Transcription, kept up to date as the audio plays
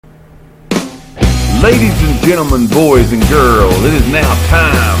Ladies and gentlemen, boys and girls, it is now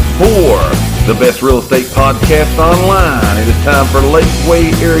time for the best real estate podcast online. It is time for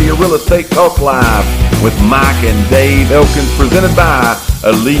Lakeway Area Real Estate Talk Live with Mike and Dave Elkins, presented by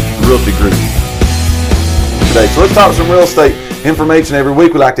Elite Realty Group. Today, so let's talk some real estate information. Every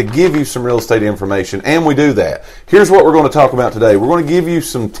week we like to give you some real estate information, and we do that. Here's what we're going to talk about today. We're going to give you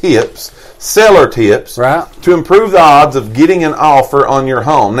some tips, seller tips, to improve the odds of getting an offer on your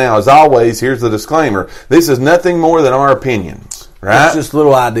home. Now, as always, here's the disclaimer. This is nothing more than our opinions. Right? It's just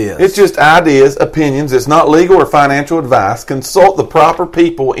little ideas. It's just ideas, opinions. It's not legal or financial advice. Consult the proper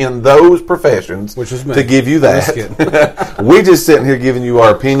people in those professions, which is me, to give you that. We just sitting here giving you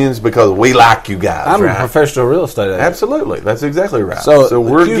our opinions because we like you guys. I'm a professional real estate agent. Absolutely. That's exactly right. So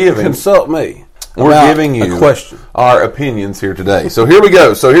we're giving. Consult me. We're giving you our opinions here today. So here we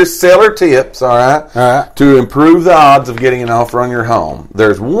go. So here's seller tips, all right, to improve the odds of getting an offer on your home.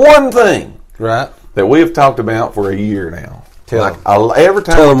 There's one thing that we have talked about for a year now. Every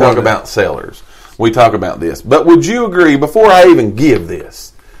time we talk about sellers, we talk about this. But would you agree, before I even give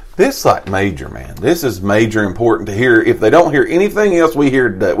this is like major, man. This is major important to hear. If they don't hear anything else we hear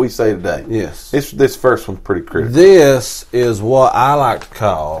today, we say today. Yes. This first one's pretty critical. This is what I like to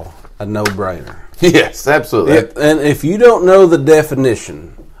call a no-brainer. Yes, absolutely. And if you don't know the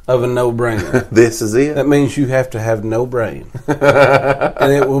definition of a no-brainer, this is it. That means you have to have no brain.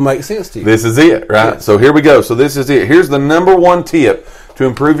 And it will make sense to you. This is it, right? Yeah. So here we go. So this is it. Here's the number one tip to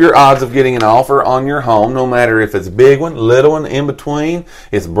improve your odds of getting an offer on your home, no matter if it's a big one, little one, in between,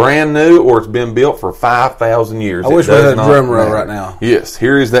 it's brand new, or it's been built for 5,000 years. I wish we had a drum roll right now. Yes,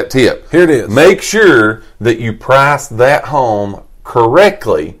 here is that tip. Here it is. Make sure that you price that home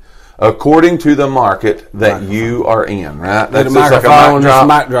correctly according to the market that you are in, right? That's just like a mic drop.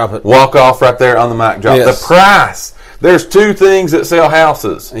 Mic drop it. Walk off right there on the mic drop. Yes. The price. There's two things that sell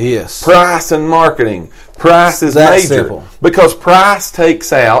houses. Yes. Price and marketing. Price is major. Simple. Because price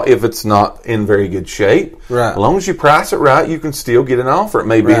takes out if it's not in very good shape. Right. As long as you price it right, you can still get an offer. It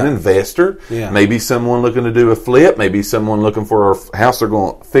may be an investor. Yeah. Maybe someone looking to do a flip. Maybe someone looking for a house they're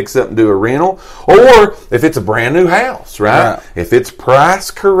going to fix up and do a rental. Or if it's a brand new house, right? If it's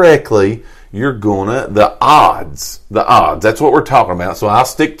priced correctly, you're the odds, that's what we're talking about. So I'll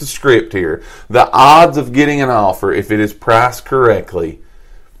stick to script here. The odds of getting an offer, if it is priced correctly,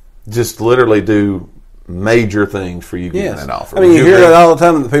 just literally do major things for you getting that offer. I mean, you hear that all the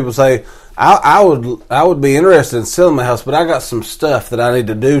time that people say, I would be interested in selling my house, but I got some stuff that I need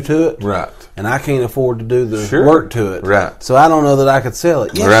to do to it. Right. And I can't afford to do the work to it. Right. So I don't know that I could sell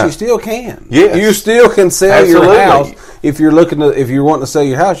it. Yes, you still can. Yes. You still can sell your house. If you're wanting to sell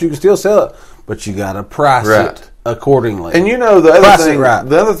your house, you can still sell it. But you got to price it accordingly. And you know the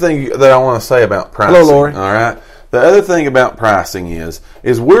other thing that I want to say about pricing. Hello, Lori. All right. The other thing about pricing is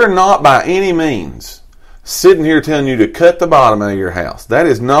we're not by any means sitting here telling you to cut the bottom out of your house. That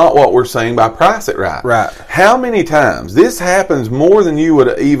is not what we're saying by price it right. Right. How many times? This happens more than you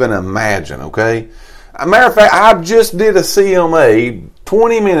would even imagine, okay? As a matter of fact, I just did a CMA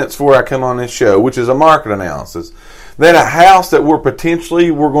 20 minutes before I come on this show, which is a market analysis, that a house that we're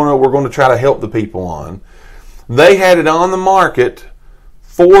going to try to help the people on, they had it on the market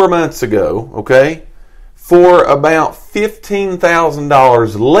 4 months ago, okay, for about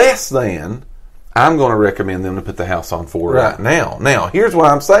 $15,000 less than I'm going to recommend them to put the house on for right now. Now, here's what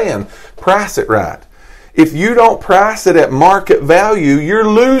I'm saying. Price it right. If you don't price it at market value, you're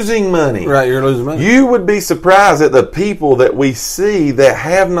losing money. Right, you're losing money. You would be surprised at the people that we see that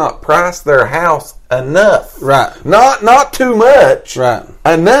have not priced their house enough. Right. Not too much. Right.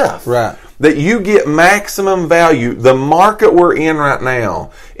 Enough. Right. That you get maximum value. The market we're in right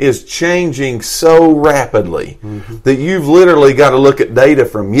now is changing so rapidly that you've literally got to look at data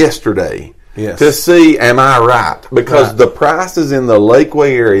from yesterday to see, am I right? Because the prices in the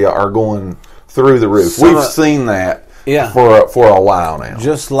Lakeway area are going through the roof. We've seen that for a while now.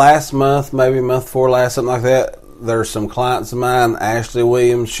 Just last month, maybe month before last, something like that, there's some clients of mine, Ashley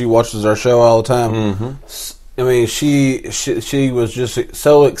Williams, she watches our show all the time. I mean, she was just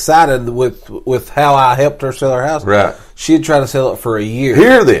so excited with how I helped her sell her house. Right. She had tried to sell it for a year.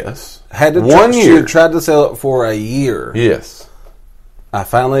 Hear this. 1 year. She had tried to sell it for a year. Yes. She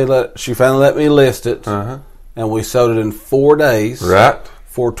finally let me list it, and we sold it in 4 days. Right.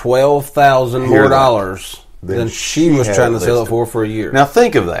 For $12,000 more than she was trying to sell it for a year. Now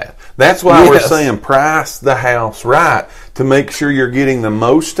think of that. That's why we're saying price the house right to make sure you're getting the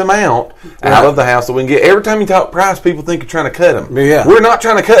most amount out of the house that we can get. Every time you talk price, people think you're trying to cut them. Yeah. We're not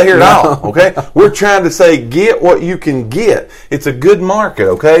trying to cut here at all, okay? We're trying to say get what you can get. It's a good market,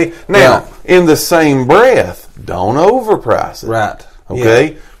 okay? Now, in the same breath, don't overprice it. Right.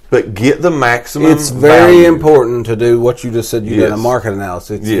 Okay? Yeah. but get the maximum. It's very value. important to do what you just said. You did a market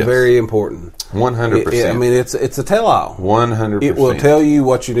analysis. It's very important. 100%. I mean, it's a tell-all. 100%. It will tell you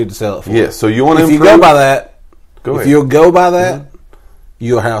what you need to sell it for. Yes. So you want to if you go by that. Go if you'll go by that,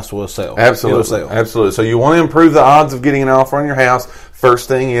 your house will sell. Absolutely. It'll sell. Absolutely. So you want to improve the odds of getting an offer on your house. First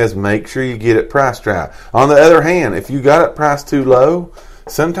thing is make sure you get it priced right. On the other hand, if you got it priced too low,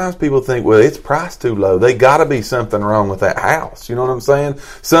 sometimes people think, well, it's priced too low. They got to be something wrong with that house. You know what I'm saying?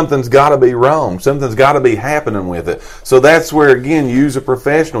 Something's got to be wrong. Something's got to be happening with it. So that's where, again, use a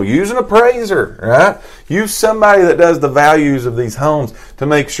professional. Use an appraiser, right? Use somebody that does the values of these homes to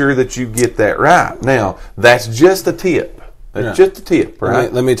make sure that you get that right. Now, that's just a tip. That's just a tip,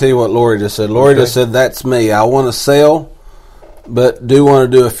 right? Let me tell you what Lori just said. Lori just said, that's me. I want to sell, but do want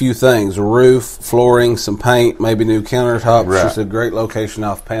to do a few things. Roof, flooring, some paint, maybe new countertops. Right. She said, great location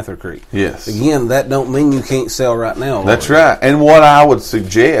off Panther Creek. Yes. Again, that don't mean you can't sell right now, Lori. That's right. And what I would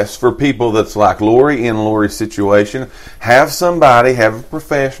suggest for people that's like Lori, in Lori's situation, have somebody, have a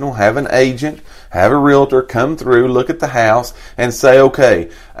professional, have an agent, have a realtor come through, look at the house, and say, okay,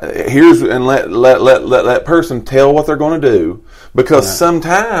 here's, and let that person tell what they're going to do, because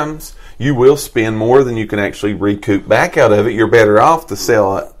sometimes you will spend more than you can actually recoup back out of it. You're better off to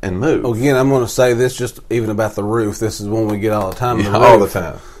sell it and move. Again, I'm going to say this just even about the roof. This is one we get all the time. All the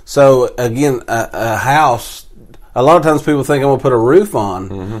time. So, again, a house, a lot of times people think I'm going to put a roof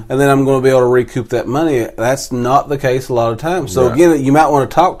on and then I'm going to be able to recoup that money. That's not the case a lot of times. So, again, you might want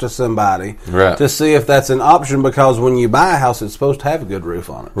to talk to somebody to see if that's an option, because when you buy a house, it's supposed to have a good roof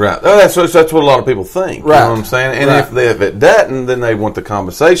on it. Right. Oh, that's what a lot of people think. Right. You know what I'm saying? And if it doesn't, then they want the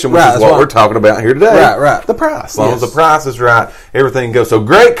conversation, which is what we're talking about here today. Right. The price. As long as the price is right, everything goes. So,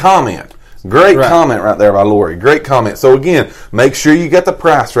 great comment. Great comment right there by Lori. Great comment. So, again, make sure you get the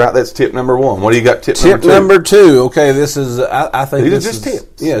price right. That's tip number one. What do you got tip number two? Tip number two. Okay, this is, I think these this are just is,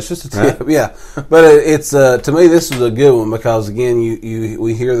 tips. Yeah, it's just a tip. Yeah. But it's, to me, this is a good one, because, again,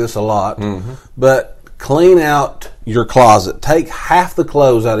 we hear this a lot. But clean out your closet. Take half the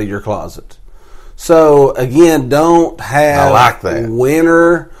clothes out of your closet. So, again, don't have I like that.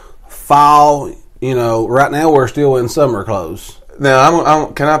 winter, fall, right now we're still in summer clothes.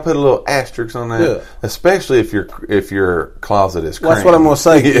 Now, can I put a little asterisk on that? Yeah. Especially if your closet is cramped. Well, that's what I'm going to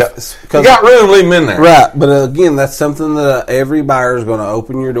say. You got room, leave them in there. Right, but again, that's something that every buyer is going to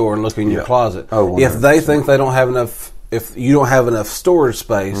open your door and look in your closet. Oh, if they think they don't have enough, if you don't have enough storage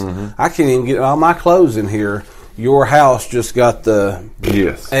space, I can't even get all my clothes in here. Your house just got the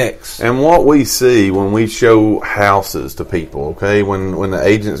X. And what we see when we show houses to people, okay, when the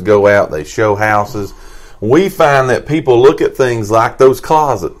agents go out, they show houses. We find that people look at things like those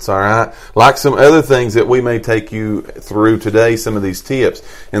closets, all right? Like some other things that we may take you through today, some of these tips.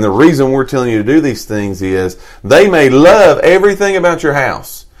 And the reason we're telling you to do these things is they may love everything about your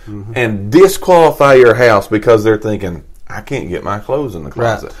house and disqualify your house because they're thinking, I can't get my clothes in the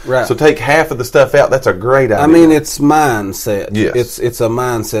closet. Right. So take half of the stuff out. That's a great idea. I mean, it's mindset. Yes. It's a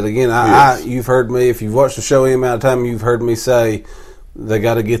mindset. Again, you've heard me, if you've watched the show any amount of time, you've heard me say, they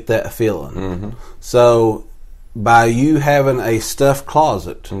got to get that feeling. So, by you having a stuffed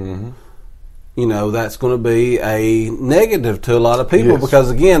closet, that's going to be a negative to a lot of people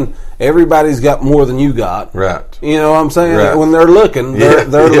because, again, everybody's got more than you got. Right. You know what I'm saying? Right. When they're looking, they're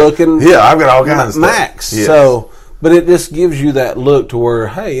looking. Yeah, I've got all kinds of max. Stuff. Yes. So, but it just gives you that look to where,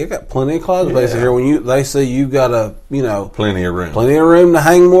 hey, I got plenty of closet space here. When they see you got plenty of room to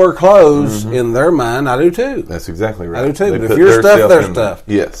hang more clothes. In their mind, I do too. That's exactly right. I do too. But if you're stuffed, they're stuffed.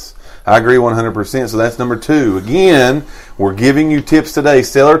 Yes, I agree 100%. So that's number two. Again, we're giving you tips today,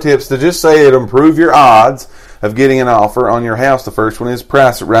 seller tips to just say it'll improve your odds of getting an offer on your house. The first one is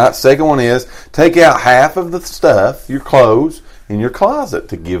price it right. Second one is take out half of the stuff, your clothes, in your closet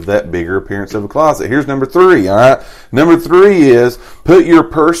to give that bigger appearance of a closet. Here's number three, all right? Number three is put your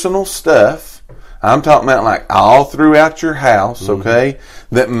personal stuff, I'm talking about like all throughout your house, okay,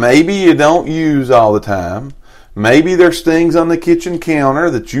 that maybe you don't use all the time. Maybe there's things on the kitchen counter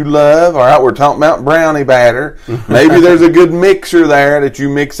that you love. All right, we're talking about brownie batter. Maybe there's a good mixer there that you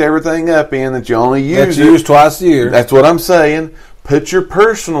mix everything up in that you only use twice a year. That's what I'm saying. Put your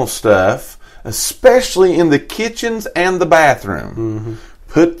personal stuff, especially in the kitchens and the bathroom.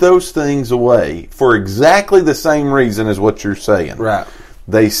 Put those things away for exactly the same reason as what you're saying. Right.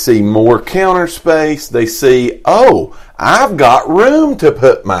 They see more counter space. They see, oh, I've got room to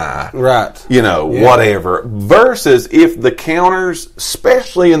put my, whatever. Versus if the counters,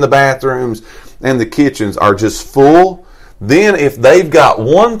 especially in the bathrooms and the kitchens, are just full, then if they've got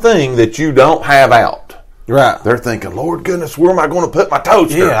one thing that you don't have out, Right. They're thinking, Lord goodness, where am I going to put my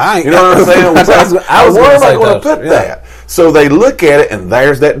toaster? Yeah, you know what I'm saying? Where am I going to put Yeah. that? So they look at it, and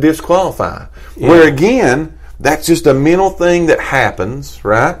there's that disqualifying. Yeah. Where again, that's just a mental thing that happens,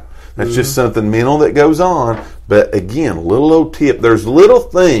 right? That's just something mental that goes on. But again, little old tip. There's little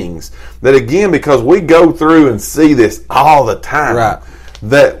things that, again, because we go through and see this all the time, Right.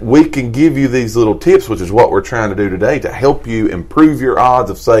 that we can give you these little tips, which is what we're trying to do today, to help you improve your odds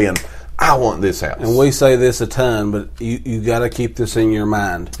of saying, I want this house. And we say this a ton, but you got to keep this in your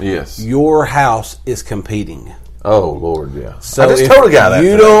mind. Yes. Your house is competing. Oh, Lord, yeah. So I just if totally got that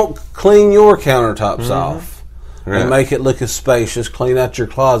you today. don't clean your countertops off Right. and make it look as spacious, clean out your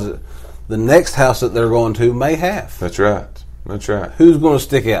closet, the next house that they're going to may have. That's right. That's right. Who's going to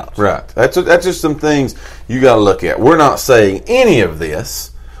stick out? Right. That's just some things you got to look at. We're not saying any of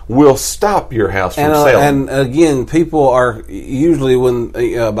this will stop your house from selling. And again, people are usually, when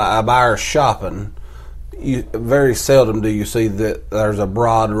a buyer's shopping, very seldom do you see that there's a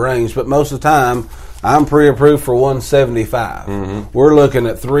broad range, but most of the time I'm pre-approved for 175. We're looking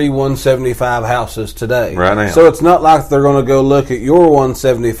at 3 175 houses today. Right now. So it's not like they're going to go look at your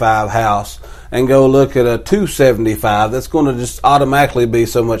 175 house and go look at a 275 that's going to just automatically be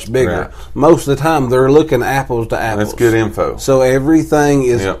so much bigger. Right. Most of the time they're looking apples to apples. That's good info. So everything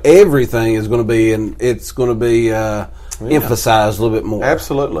is Yep. going to be, and it's going to be emphasized a little bit more.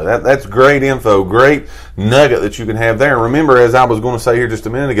 Absolutely. That's great info, great nugget that you can have there. And remember, as I was going to say here just a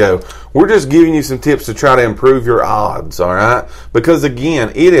minute ago, we're just giving you some tips to try to improve your odds, all right? Because,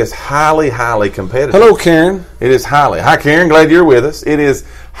 again, it is highly, highly competitive. Hello, Karen. It is highly. Hi, Karen. Glad you're with us. It is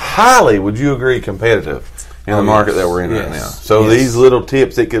highly, would you agree, competitive in the market that we're in right now. So these little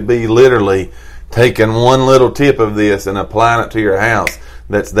tips, it could be literally taking one little tip of this and applying it to your house.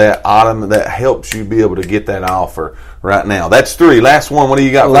 That's that that helps you be able to get that offer right now. That's 3. Last one. What do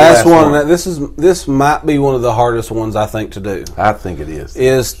you got? For Last the last one. This might be one of the hardest ones I think to do. I think it is.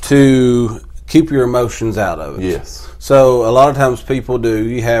 Is to keep your emotions out of it. Yes. So a lot of times people do.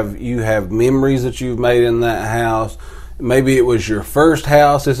 You have memories that you've made in that house. Maybe it was your first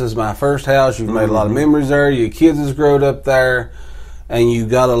house. This is my first house. You've made a lot of memories there. Your kids has grown up there, and you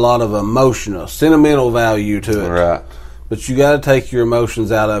got a lot of emotional, sentimental value to it. Right. But you got to take your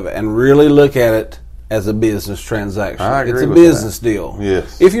emotions out of it and really look at it as a business transaction. I agree it's a with business that. deal.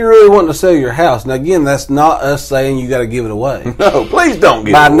 Yes. If you're really wanting to sell your house, now again, that's not us saying you got to give it away. No, please don't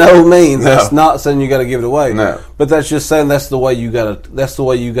give By it away. no means, No. that's not saying you got to give it away. No. But that's just saying that's the way you got to. That's the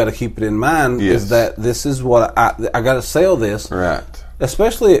way you got to keep it in mind. Yes. Is that this is what I got to sell this. Right.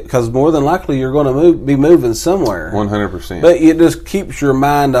 Especially because more than likely you're going to be moving somewhere. 100%. But it just keeps your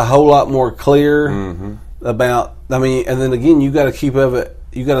mind a whole lot more clear about. I mean, and then again, you got to keep of it.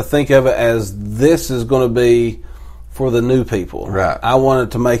 You got to think of it as this is going to be for the new people. Right. I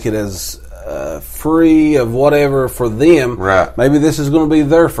wanted to make it as free of whatever for them. Right. Maybe this is going to be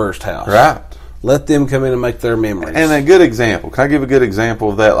their first house. Right. Let them come in and make their memories. And a good example. Can I give a good example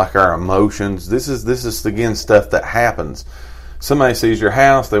of that? Like our emotions. This is again stuff that happens. Somebody sees your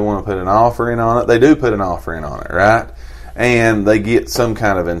house, they want to put an offer in on it. They do put an offer in on it, right? And they get some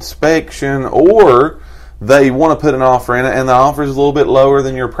kind of inspection, or they want to put an offer in it, and the offer is a little bit lower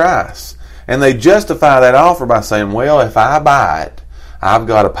than your price. And they justify that offer by saying, well, if I buy it, I've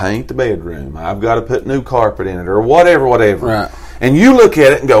got to paint the bedroom. I've got to put new carpet in it, or whatever. Right. And you look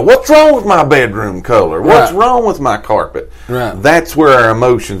at it and go, what's wrong with my bedroom color? What's Right. wrong with my carpet? Right. That's where our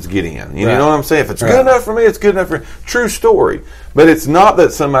emotions get in. You Right. know what I'm saying? If it's Right. good enough for me, it's good enough for me. True story. But it's not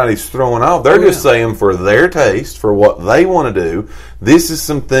that somebody's throwing off. They're just saying for their taste, for what they want to do, this is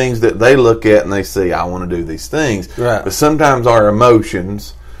some things that they look at and they say, I want to do these things. Right. But sometimes our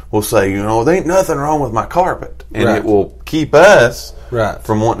emotions will say, there ain't nothing wrong with my carpet. And Right. it will keep us Right.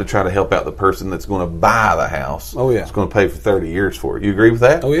 from wanting to try to help out the person that's going to buy the house. Oh, yeah. It's going to pay for 30 years for it. You agree with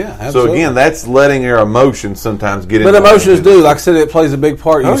that? Oh, yeah, So absolutely. again, that's letting your emotions sometimes get But into emotions do, like I said, it plays a big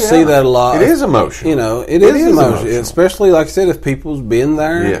part. You Oh, yeah. see that a lot. It is emotion. It is emotion. emotional. Especially, like I said, if people's been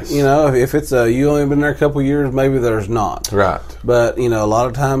there. Yes. If it's you only been there a couple of years, maybe there's not. Right. But a lot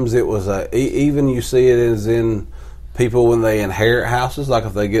of times it was even you see it as in people when they inherit houses, like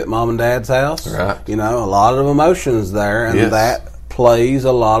if they get mom and dad's house. Right. A lot of emotions there, and Yes. that plays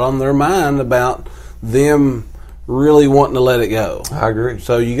a lot on their mind about them really wanting to let it go. I agree.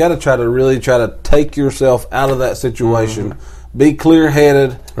 So you got to try to take yourself out of that situation. Be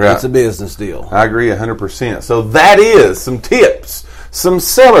clear-headed. Right. It's a business deal. I agree 100%. So that is some tips, some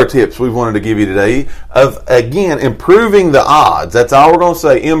seller tips we wanted to give you today of, again, improving the odds. That's all we're going to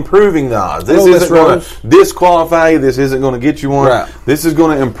say, improving the odds. This isn't going to disqualify you. This isn't going to get you one. Right. This is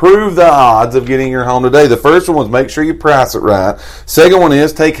going to improve the odds of getting your home today. The first one was make sure you price it right. Second one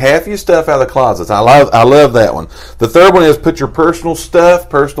is take half your stuff out of the closets. I love that one. The third one is put your personal stuff,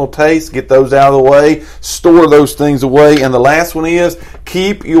 personal tastes, get those out of the way, store those things away. And the last one is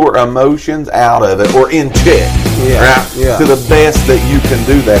keep your emotions out of it or in check. Right? Yeah. To the best that you can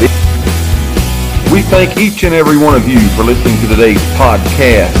do that. We thank each and every one of you for listening to today's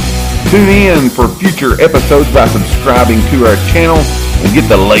podcast. Tune in for future episodes by subscribing to our channel and get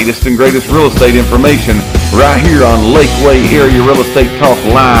the latest and greatest real estate information right here on Lakeway Area Real Estate Talk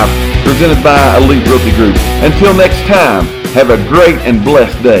Live, presented by Elite Realty Group. Until next time, have a great and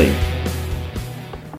blessed day.